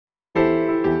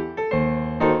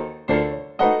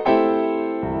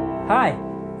Hi,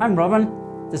 I'm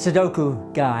Robin, the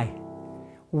Sudoku Guy.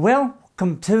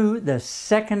 Welcome to the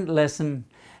second lesson,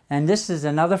 and this is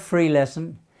another free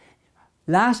lesson.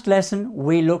 Last lesson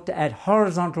we looked at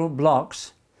horizontal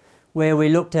blocks, where we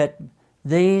looked at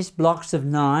these blocks of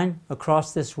 9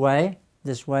 across this way,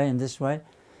 and this way.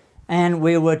 And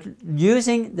we were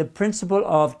using the principle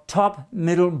of top,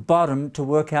 middle, bottom to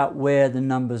work out where the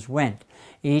numbers went.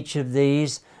 Each of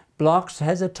these blocks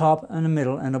has a top and a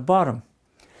middle and a bottom.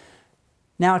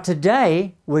 Now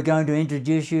today we're going to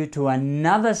introduce you to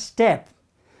another step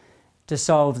to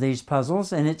solve these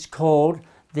puzzles, and it's called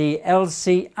the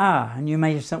LCR. And you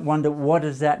may wonder, what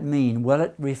does that mean? Well,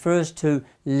 it refers to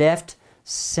left,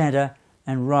 center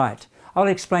and right. I'll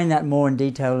explain that more in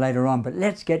detail later on, but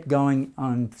let's get going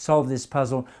and solve this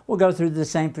puzzle. We'll go through the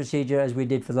same procedure as we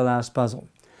did for the last puzzle.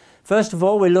 First of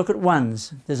all, we look at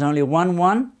ones. There's only one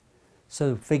 1,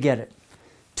 so forget it.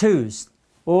 Twos.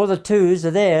 All the 2s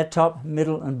are there, top,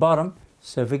 middle and bottom,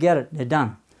 so forget it, they're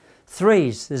done.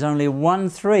 Threes. There's only one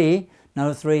 3,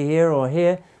 no 3 here or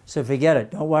here, so forget it,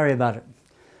 don't worry about it.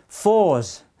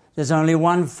 Fours. There's only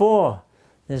one 4.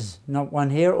 There's not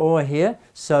one here or here,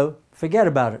 so forget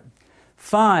about it.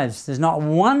 Fives. There's not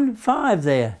one 5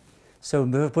 there, so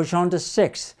we'll push on to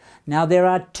 6. Now there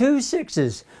are two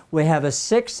 6s. We have a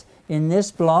 6 in this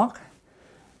block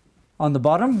on the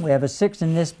bottom, we have a 6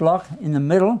 in this block in the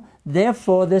middle.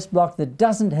 Therefore, this block that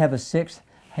doesn't have a 6,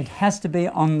 it has to be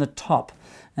on the top.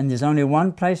 And there's only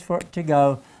one place for it to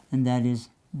go, and that is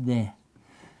there.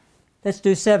 Let's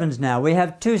do 7s now. We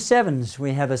have two 7s.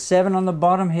 We have a 7 on the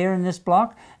bottom here in this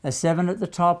block, a 7 at the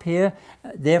top here.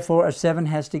 Therefore, a 7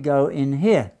 has to go in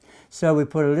here. So we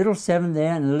put a little 7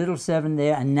 there and a little 7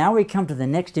 there, and now we come to the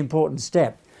next important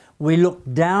step. We look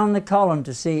down the column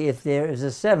to see if there is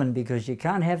a 7, because you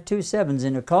can't have two 7s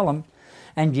in a column.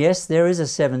 And yes, there is a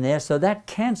 7 there, so that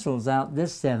cancels out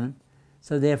this 7.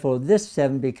 So therefore, this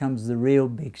 7 becomes the real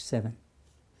big 7.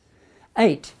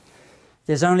 8.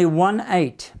 There's only one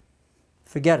 8.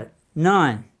 Forget it.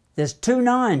 9. There's two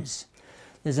 9s.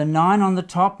 There's a 9 on the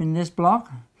top in this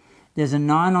block. There's a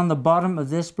 9 on the bottom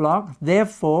of this block.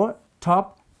 Therefore,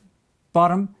 top,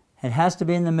 bottom, it has to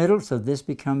be in the middle, so this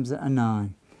becomes a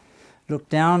 9. Look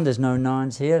down, there's no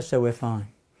 9s here, so we're fine.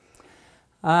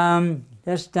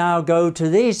 Let's now go to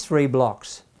these 3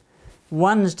 blocks.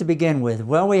 1s to begin with.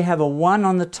 Well, we have a 1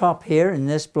 on the top here in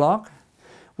this block.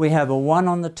 We have a 1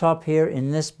 on the top here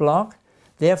in this block.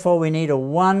 Therefore, we need a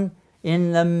 1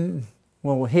 in the...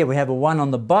 Well, here we have a 1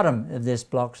 on the bottom of this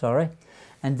block, sorry.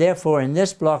 And therefore, in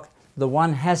this block, the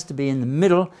 1 has to be in the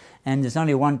middle, and there's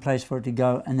only one place for it to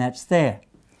go, and that's there.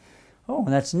 Oh,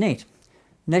 that's neat.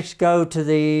 Next, go to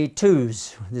the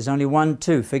 2s. There's only one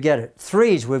 2, forget it.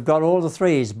 3s, we've got all the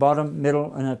 3s, bottom,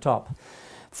 middle, and a top.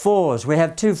 4s, we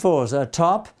have two 4s, a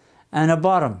top and a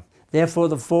bottom. Therefore,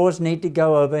 the 4s need to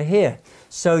go over here.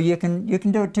 So you can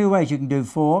do it two ways. You can do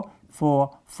 4,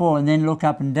 4, 4, and then look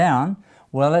up and down.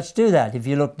 Well, let's do that. If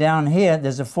you look down here,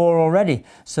 there's a 4 already.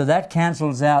 So that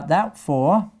cancels out that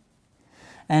 4.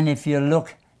 And if you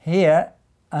look here,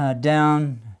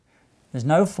 down, there's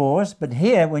no 4s, but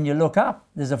here, when you look up,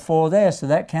 there's a 4 there, so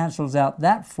that cancels out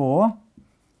that 4.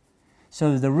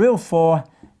 So the real 4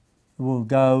 will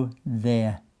go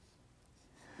there.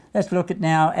 Let's look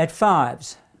now at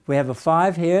 5s. We have a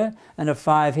 5 here and a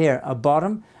 5 here, a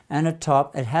bottom and a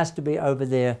top. It has to be over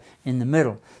there in the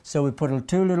middle. So we put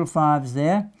two little 5s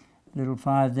there, little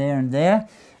 5 there and there,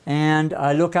 and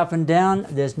I look up and down,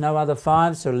 there's no other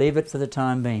 5s, so leave it for the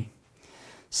time being.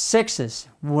 6s.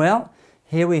 Well,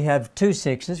 here we have two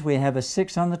 6s. We have a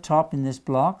 6 on the top in this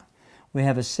block. We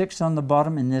have a 6 on the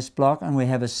bottom in this block. And we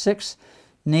have a 6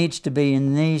 needs to be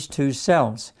in these two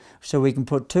cells. So we can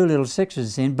put two little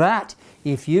 6s in. But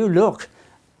if you look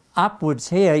upwards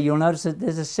here, you'll notice that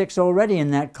there's a 6 already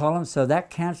in that column. So that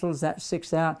cancels that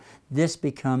 6 out. This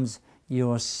becomes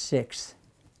your 6th.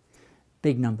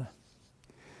 Big number.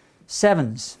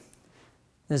 7s.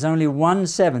 There's only one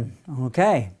 7.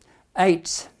 Okay.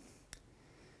 8s.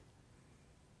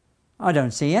 I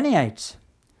don't see any 8s.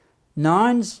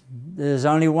 9s, there's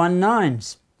only one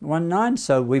 9,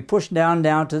 so we push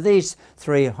down to these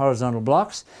 3 horizontal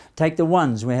blocks. Take the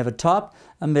 1s. We have a top,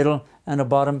 a middle, and a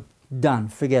bottom. Done.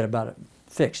 Forget about it.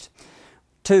 Fixed.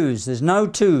 2s. There's no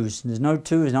 2s. There's no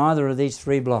 2s in either of these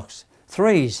 3 blocks.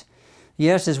 3s.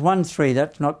 Yes, there's one 3.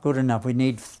 That's not good enough. We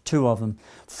need 2 of them.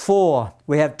 4.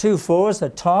 We have two 4s, a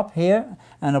top here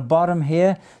and a bottom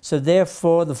here. So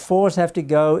therefore, the 4s have to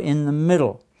go in the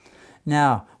middle.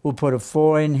 Now, we'll put a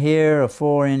 4 in here, a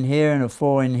 4 in here, and a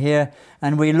 4 in here.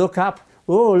 And we look up.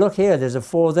 Oh, look here, there's a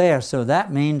 4 there. So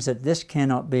that means that this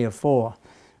cannot be a 4.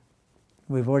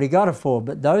 We've already got a 4,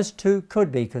 but those two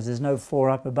could be because there's no 4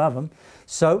 up above them.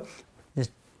 So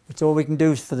that's all we can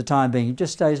do for the time being. It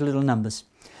just stays little numbers.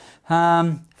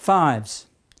 5s.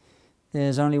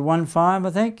 There's only one 5, I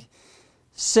think.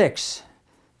 6.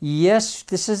 Yes,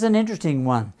 this is an interesting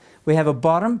one. We have a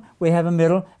bottom, we have a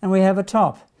middle, and we have a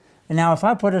top. And now if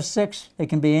I put a 6, it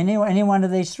can be any one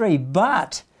of these three.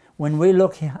 But when we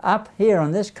look up here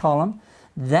on this column,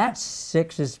 that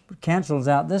 6 cancels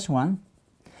out this one.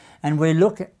 And we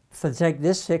look take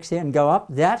this 6 here and go up,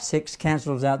 that 6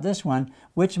 cancels out this one,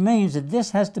 which means that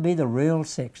this has to be the real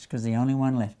 6 because the only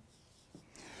one left.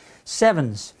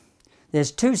 7s.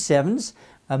 There's two 7s,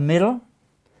 a middle,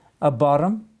 a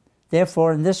bottom.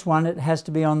 Therefore, in this one, it has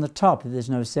to be on the top. There's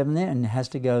no 7 there, and it has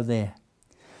to go there.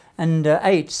 And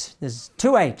 8s. There's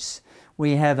two 8s.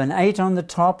 We have an 8 on the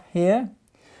top here.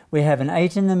 We have an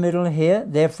 8 in the middle here.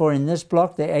 Therefore, in this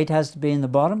block, the 8 has to be in the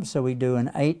bottom. So we do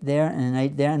an 8 there and an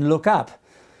 8 there, and look up.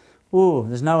 Ooh,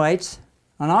 there's no 8s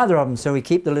on either of them, so we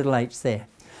keep the little 8s there.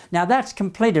 Now, that's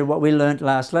completed what we learnt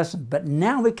last lesson. But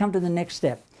now we come to the next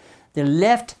step. The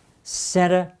left,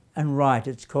 center, and right.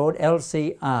 It's called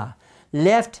LCR.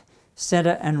 Left,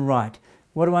 center, and right.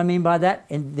 What do I mean by that?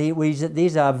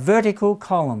 These are vertical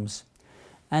columns,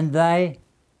 and they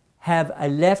have a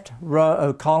left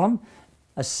column,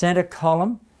 a center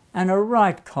column, and a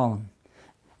right column.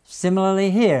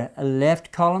 Similarly here, a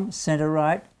left column, center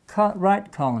right, right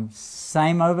column.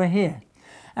 Same over here.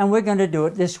 And we're going to do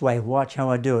it this way. Watch how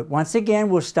I do it. Once again,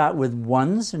 we'll start with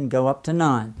 1s and go up to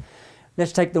 9.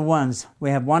 Let's take the 1s. We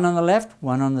have 1 on the left,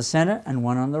 1 on the center, and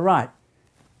 1 on the right.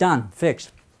 Done.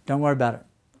 Fixed. Don't worry about it.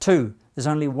 2. There's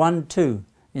only 1 2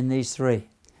 in these 3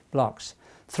 blocks.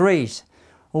 3s.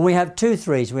 Well, we have two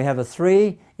 3s. We have a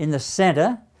 3 in the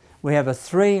center. We have a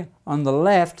 3 on the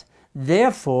left.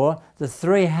 Therefore, the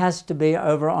 3 has to be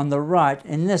over on the right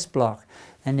in this block.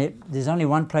 And there's only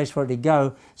one place for it to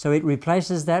go, so it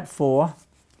replaces that 4.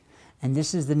 And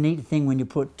this is the neat thing when you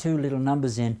put two little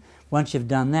numbers in. Once you've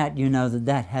done that, you know that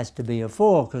that has to be a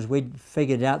 4, because we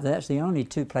figured out that's the only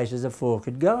two places a 4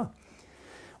 could go.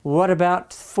 What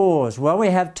about 4s? Well, we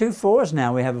have two 4s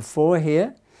now. We have a 4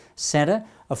 here, center,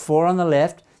 a 4 on the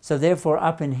left, so therefore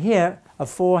up in here, a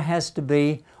 4 has to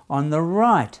be on the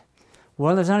right.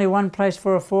 Well, there's only one place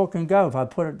for a 4 can go. If I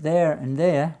put it there and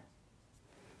there,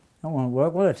 that won't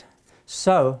work, will it?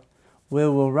 So we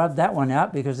will rub that one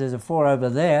out because there's a 4 over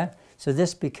there, so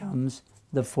this becomes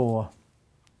the 4.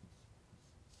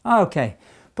 Okay,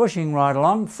 pushing right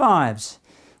along. 5s.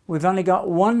 We've only got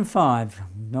one 5.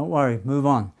 Don't worry, move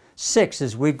on.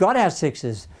 6s. We've got our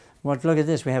 6s. Look at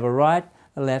this. We have a right,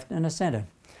 a left, and a center.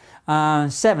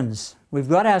 7s. We've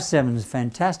got our 7s.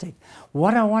 Fantastic.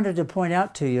 What I wanted to point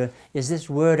out to you is this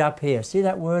word up here. See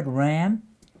that word Ram?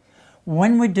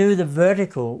 When we do the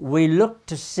vertical, we look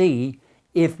to see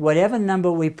if whatever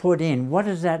number we put in, what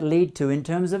does that lead to in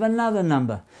terms of another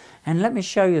number? And let me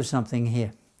show you something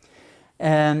here.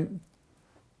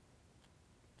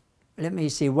 Let me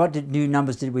see, what new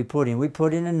numbers did we put in? We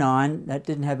put in a 9. That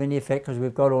didn't have any effect because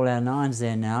we've got all our 9s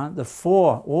there now. The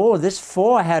 4. Oh, this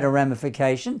 4 had a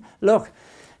ramification. Look,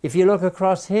 if you look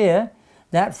across here,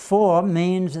 that 4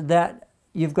 means that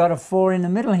you've got a 4 in the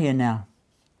middle here now.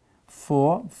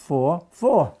 4, 4,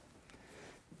 4.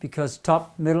 Because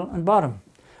top, middle, and bottom.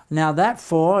 Now that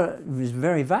 4 is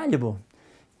very valuable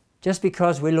just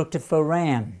because we looked for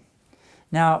Ram.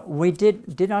 Now,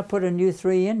 did I put a new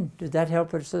 3 in? Did that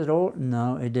help us at all?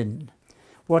 No, it didn't.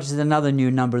 What is another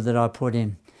new number that I put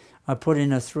in? I put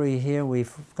in a 3 here.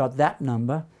 We've got that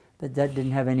number, but that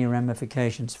didn't have any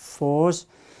ramifications. 4s,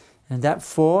 and that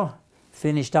 4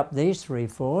 finished up these 3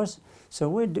 4s. So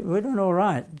we're doing all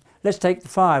right. Let's take the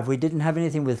 5. We didn't have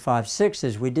anything with 5.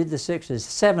 6s, we did the 6s.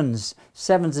 7s,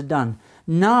 7s are done.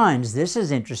 9s, this is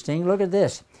interesting. Look at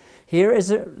this.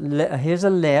 Here's a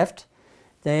left.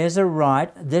 There's a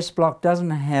right. This block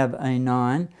doesn't have a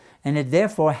 9, and it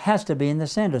therefore has to be in the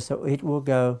center, so it will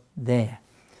go there.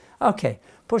 Okay,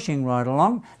 pushing right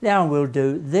along. Now we'll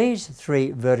do these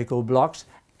 3 vertical blocks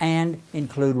and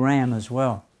include Ram as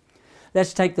well.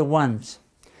 Let's take the 1s.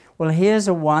 Well, here's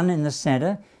a 1 in the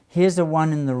center. Here's a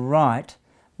 1 in the right.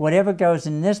 Whatever goes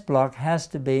in this block has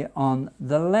to be on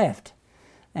the left.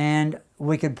 And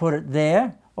we could put it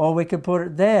there, or we could put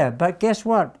it there. But guess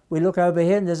what? We look over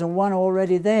here and there's a 1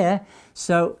 already there.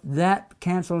 So that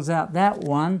cancels out that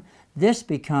 1. This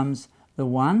becomes the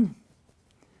 1.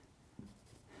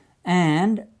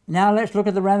 And now let's look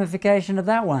at the ramification of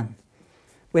that 1.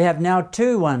 We have now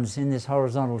 2 1s in this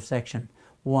horizontal section.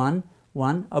 1,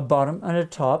 1, a bottom and a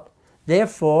top.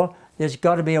 Therefore, there's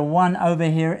got to be a 1 over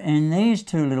here in these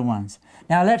 2 little ones.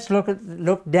 Now let's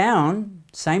look down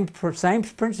same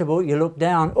principle, you look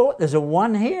down, oh, there's a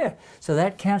 1 here. So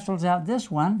that cancels out this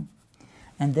one,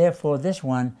 and therefore this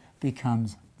one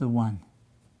becomes the 1.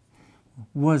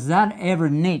 Was that ever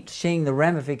neat, seeing the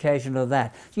ramification of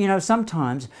that? You know,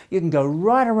 sometimes you can go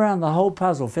right around the whole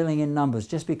puzzle filling in numbers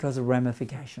just because of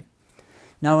ramification.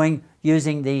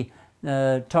 Using the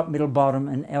top, middle, bottom,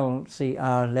 and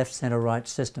LCR, left, center, right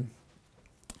system.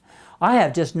 I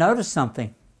have just noticed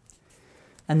something,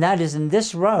 and that is in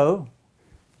this row,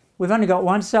 we've only got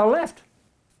 1 cell left.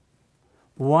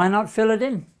 Why not fill it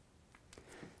in?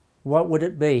 What would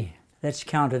it be? Let's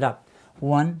count it up.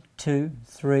 1, 2,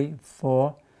 3,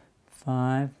 4,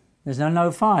 5. There's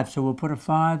no 5, so we'll put a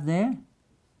 5 there.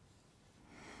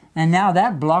 And now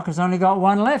that block has only got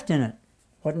 1 left in it.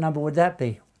 What number would that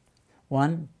be?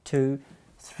 1, 2,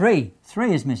 3.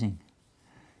 3 is missing.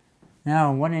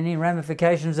 Now, any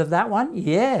ramifications of that one?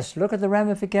 Yes, look at the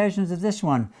ramifications of this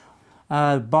one.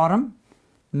 Bottom,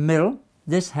 middle,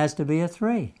 this has to be a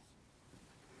 3.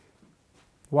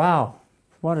 Wow,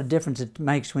 what a difference it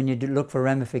makes when you look for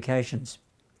ramifications.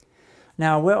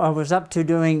 Now, what I was up to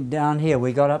doing down here,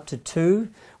 we got up to 2.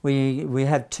 We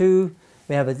have 2.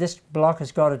 This block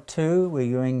has got a 2.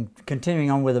 We're continuing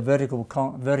on with the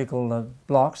vertical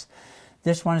blocks.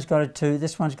 This one's got a 2.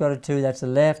 This one's got a 2. That's a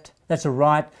left. That's a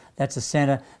right. That's a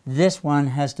center. This one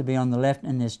has to be on the left,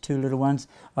 and there's 2 little ones.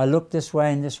 I look this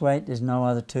way and this way. There's no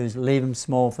other 2s. Leave them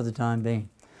small for the time being.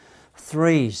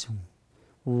 3s.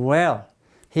 Well,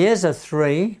 here's a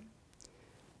 3,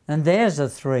 and there's a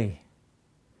 3.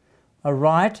 A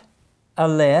right, a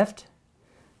left.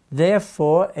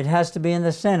 Therefore, it has to be in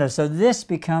the center. So this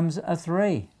becomes a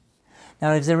 3.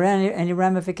 Now, is there any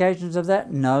ramifications of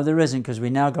that? No, there isn't, because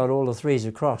we now got all the 3s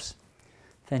across.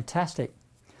 Fantastic.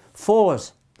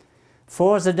 4s.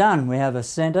 4s are done. We have a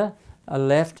center, a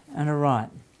left, and a right.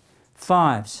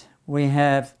 5s. We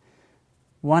have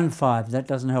 1 5. That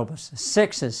doesn't help us.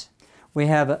 6s. We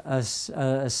have a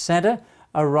center,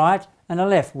 a right, and a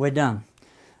left. We're done.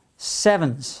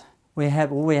 7s. We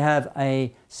have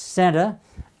a center,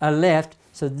 a left,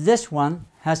 so this one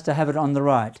has to have it on the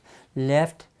right.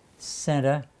 Left,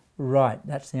 center, right.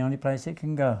 That's the only place it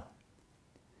can go.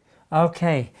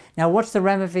 Okay, now what's the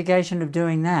ramification of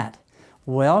doing that?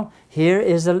 Well, here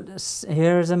is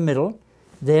a middle,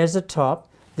 there's a top,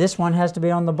 this one has to be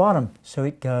on the bottom, so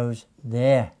it goes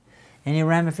there. Any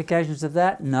ramifications of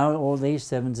that? No, all these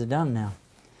 7s are done now.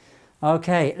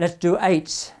 Okay, let's do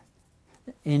 8s.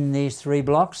 In these 3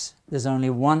 blocks, there's only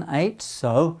 1 8,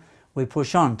 so we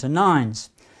push on to 9s.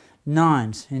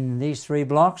 9s. In these 3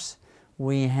 blocks,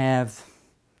 we have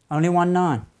only 1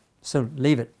 9, so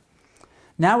leave it.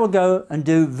 Now we'll go and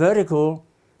do vertical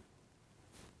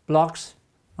blocks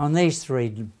on these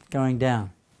 3 going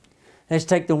down. Let's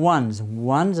take the 1s.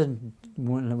 1s,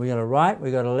 and we got a right,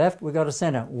 we got a left, we got a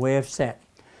center. We're set.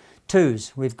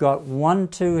 2s, we've got 1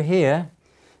 2 here,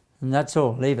 and that's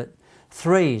all. Leave it.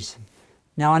 3s.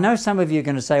 Now, I know some of you are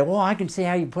going to say, well, I can see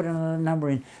how you put another number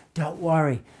in. Don't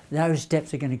worry. Those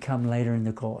steps are going to come later in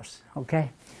the course.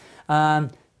 Okay?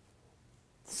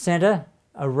 Center,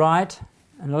 a right,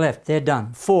 and a left. They're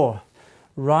done. 4.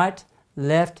 Right,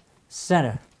 left,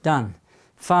 center. Done.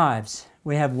 5s.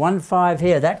 We have 1 5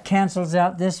 here. That cancels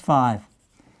out this 5.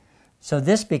 So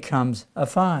this becomes a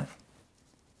 5.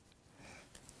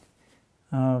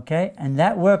 Okay? And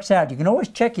that works out. You can always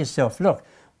check yourself. Look.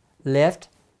 Left,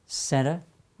 center,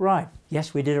 right.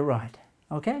 Yes, we did it right.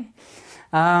 Okay?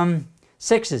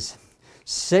 6s.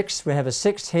 6, we have a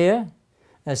 6 here,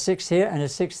 a 6 here, and a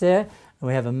 6 there.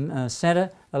 We have a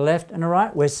center, a left, and a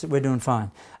right. We're doing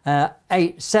fine.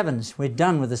 7s. We're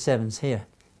done with the 7s here.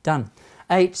 Done.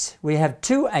 8s. We have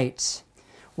 2 8s.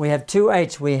 We have 2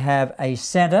 8s. We have a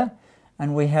center,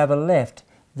 and we have a left.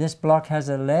 This block has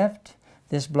a left.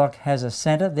 This block has a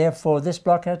center, therefore this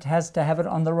block has to have it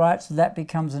on the right, so that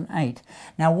becomes an 8.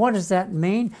 Now what does that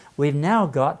mean? We've now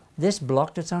got this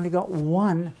block that's only got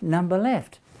 1 number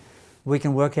left. We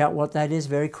can work out what that is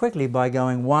very quickly by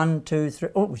going 1, 2, 3,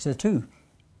 oh, it's a 2.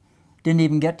 Didn't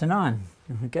even get to 9.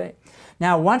 Okay.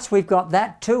 Now once we've got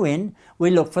that 2 in, we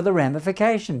look for the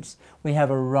ramifications. We have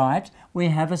a right, we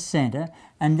have a center,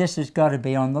 and this has got to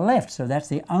be on the left, so that's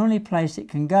the only place it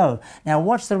can go. Now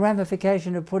what's the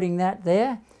ramification of putting that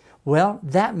there? Well,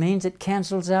 that means it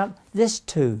cancels out this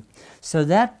 2. So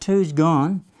that 2's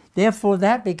gone, therefore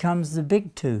that becomes the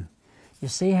big 2. You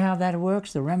see how that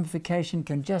works? The ramification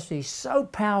can just be so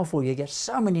powerful. You get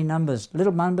so many numbers,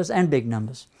 little numbers and big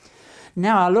numbers.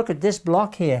 Now I look at this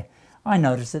block here. I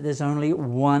notice that there's only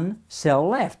 1 cell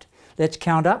left. Let's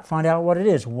count up, find out what it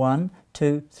is. 1,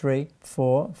 2, 3,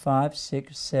 4, 5,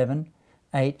 6, 7,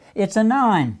 8. It's a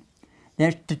 9. Now,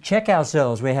 to check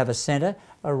ourselves, we have a center,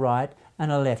 a right,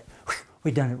 and a left.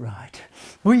 We've done it right.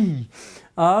 Whee!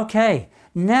 Okay,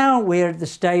 now we're at the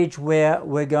stage where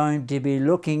we're going to be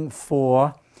looking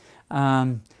for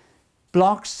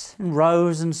blocks and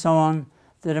rows and so on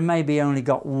that have maybe only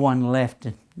got one left,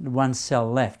 one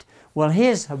cell left. Well,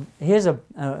 here's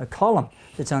a column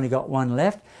that's only got one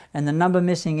left, and the number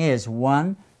missing is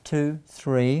 1, 2,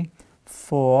 3,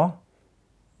 4.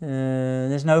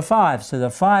 There's no 5, so the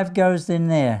 5 goes in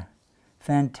there.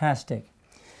 Fantastic.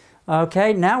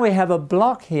 Okay, now we have a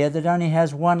block here that only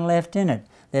has one left in it.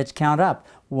 Let's count up.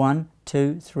 1,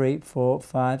 2, 3, 4,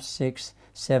 5, 6,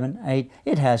 7, 8.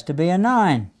 It has to be a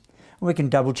 9. We can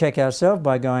double check ourselves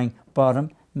by going bottom,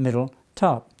 middle,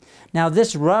 top. Now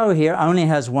this row here only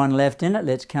has one left in it.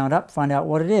 Let's count up, find out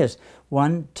what it is.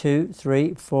 1, 2,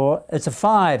 3, 4. It's a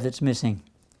 5 that's missing.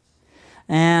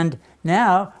 And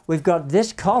now we've got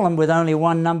this column with only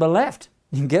one number left.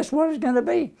 And guess what it's going to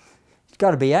be? It's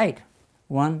got to be 8.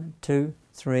 1, 2,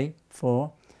 3,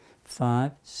 4,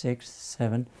 5, 6,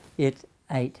 7. It's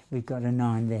 8. We've got a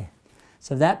 9 there.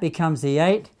 So that becomes the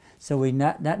 8. So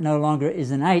that no longer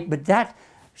is an 8. But that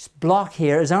block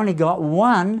here has only got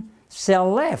one cell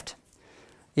left.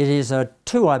 It is a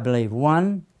 2, I believe.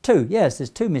 1, 2. Yes, there's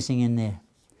 2 missing in there.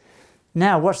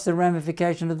 Now, what's the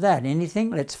ramification of that?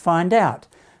 Anything? Let's find out.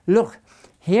 Look,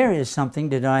 here is something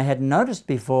that I hadn't noticed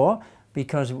before,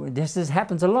 because this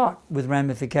happens a lot with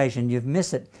ramification. You've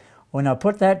missed it. When I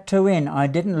put that 2 in, I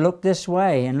didn't look this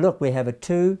way. And look, we have a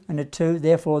 2 and a 2.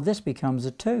 Therefore, this becomes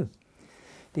a 2,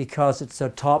 because it's a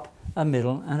top, a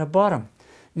middle, and a bottom.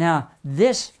 Now,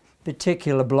 this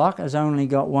particular block has only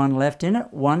got one left in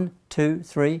it. 1, 2,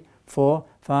 3, 4,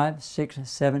 5, 6,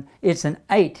 7. It's an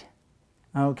 8.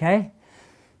 Okay?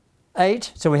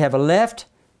 8. So we have a left,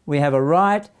 we have a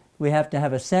right, we have to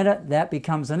have a center. That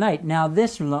becomes an 8. Now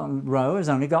this row has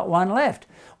only got one left.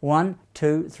 1,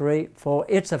 2, 3, 4.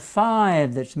 It's a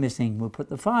 5 that's missing. We'll put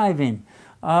the 5 in.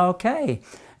 Okay.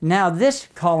 Now this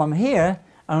column here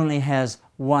only has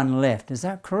one left. Is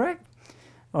that correct?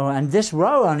 Oh, and this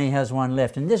row only has one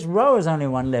left, and this row has only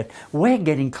one left. We're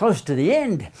getting close to the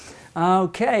end.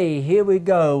 Okay, here we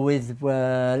go with,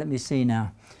 let me see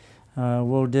now.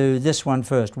 We'll do this one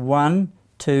first. 1,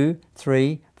 2,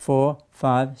 3, 4,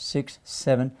 5, 6,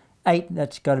 7, 8.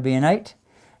 That's got to be an 8.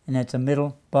 And that's a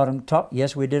middle, bottom, top.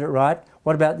 Yes, we did it right.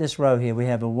 What about this row here? We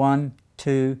have a 1,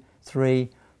 2, 3,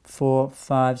 4,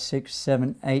 5, 6,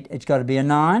 7, 8. It's got to be a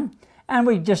 9. And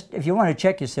we just, if you want to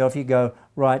check yourself, you go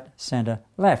right, center,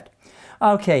 left.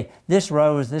 Okay, this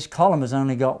column has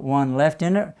only got one left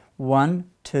in it. 1,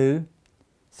 2,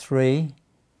 3,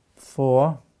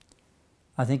 4.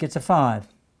 I think it's a 5.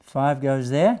 5 goes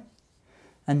there.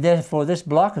 And therefore this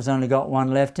block has only got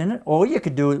one left in it. Or you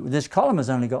could do it, this column has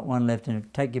only got one left in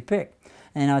it. Take your pick.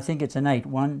 And I think it's an 8.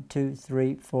 1, 2,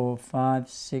 3, 4, 5,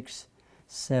 6,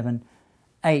 7,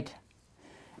 8.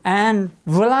 And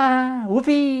voila,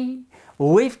 whoopee!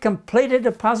 We've completed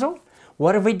a puzzle.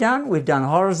 What have we done? We've done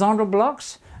horizontal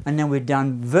blocks, and then we've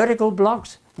done vertical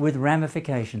blocks with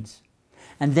ramifications.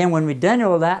 And then when we've done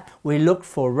all that, we looked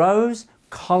for rows,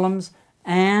 columns,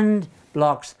 and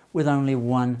blocks with only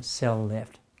one cell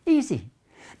left. Easy.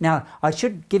 Now, I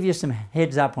should give you some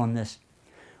heads up on this.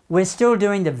 We're still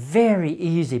doing the very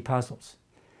easy puzzles.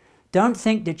 Don't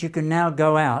think that you can now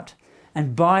go out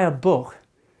and buy a book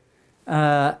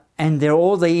and they're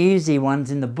all the easy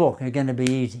ones in the book are going to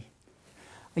be easy.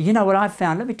 You know what I've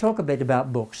found? Let me talk a bit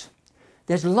about books.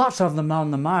 There's lots of them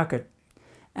on the market,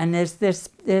 and there's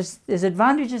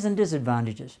advantages and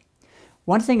disadvantages.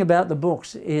 One thing about the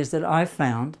books is that I've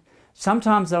found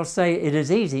sometimes they'll say it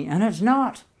is easy, and it's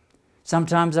not.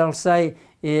 Sometimes they'll say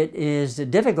it is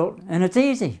difficult, and it's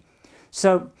easy.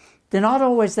 So they're not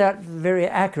always that very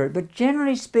accurate, but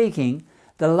generally speaking,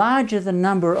 the larger the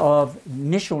number of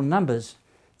initial numbers,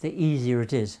 the easier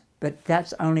it is. But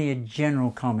that's only a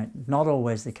general comment, not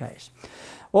always the case.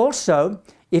 Also,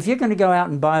 if you're going to go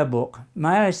out and buy a book,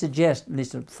 may I suggest, at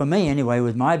least for me anyway,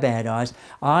 with my bad eyes,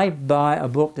 I buy a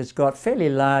book that's got fairly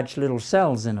large little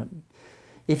cells in it.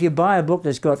 If you buy a book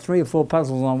that's got 3 or 4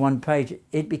 puzzles on one page,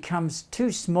 it becomes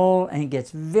too small and it gets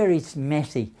very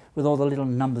messy with all the little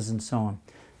numbers and so on.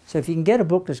 So if you can get a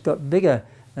book that's got bigger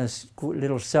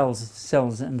little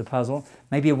cells in the puzzle,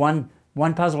 maybe one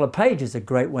puzzle a page is a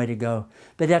great way to go.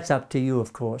 But that's up to you,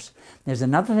 of course. There's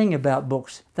another thing about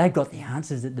books. They've got the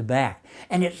answers at the back.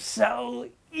 And it's so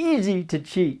easy to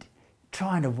cheat.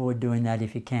 Try and avoid doing that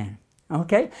if you can.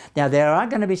 Okay? Now, there are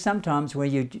going to be some times where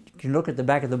you can look at the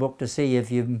back of the book to see if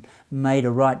you've made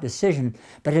a right decision.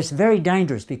 But it's very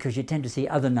dangerous because you tend to see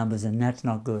other numbers, and that's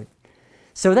not good.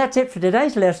 So that's it for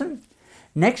today's lesson.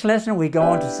 Next lesson we go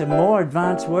on to some more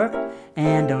advanced work,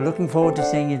 and I'm looking forward to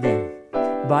seeing you then.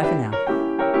 Bye for now.